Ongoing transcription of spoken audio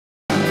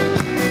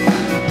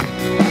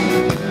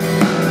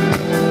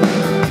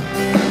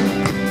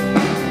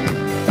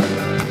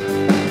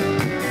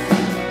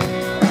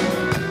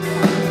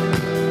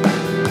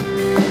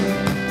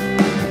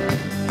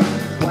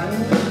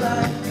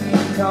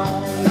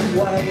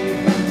away,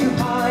 too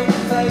high to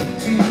fade,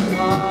 too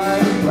high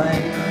to play.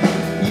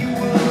 You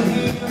will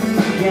hear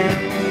again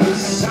the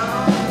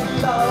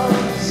sound of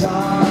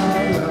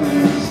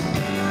silence.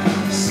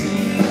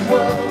 See the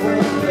world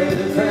we're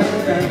living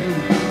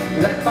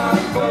in, led by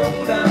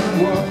gold and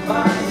world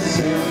by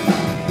sin.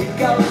 It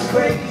goes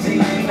crazy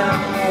now,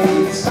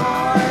 it's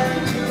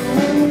time to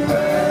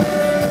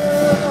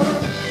rebel.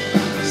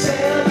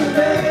 Sail the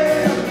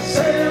man,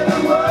 sail the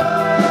world.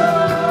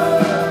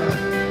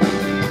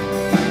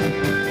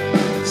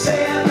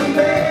 Sail the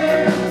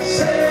man,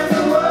 sail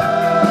the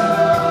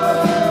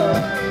world.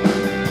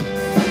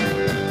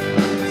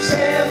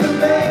 Sail the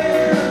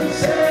man,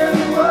 sail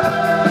the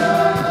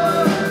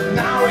world.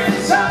 Now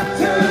it's up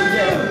to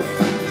you.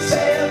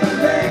 Sail the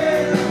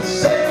man,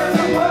 sail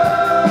the world.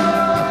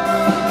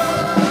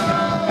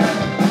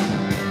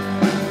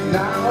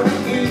 Now the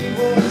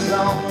evil's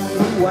on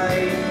the way,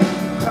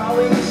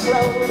 crawling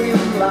slowly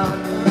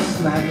like a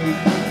snake.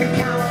 The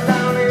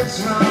countdown is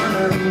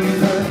running,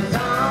 the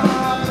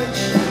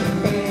damage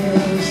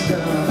is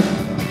done.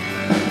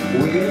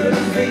 We're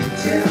the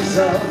victims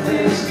of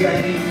this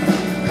game,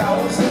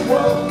 cause the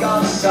world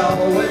got so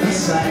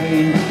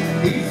insane.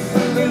 If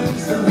we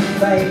lose the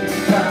faith,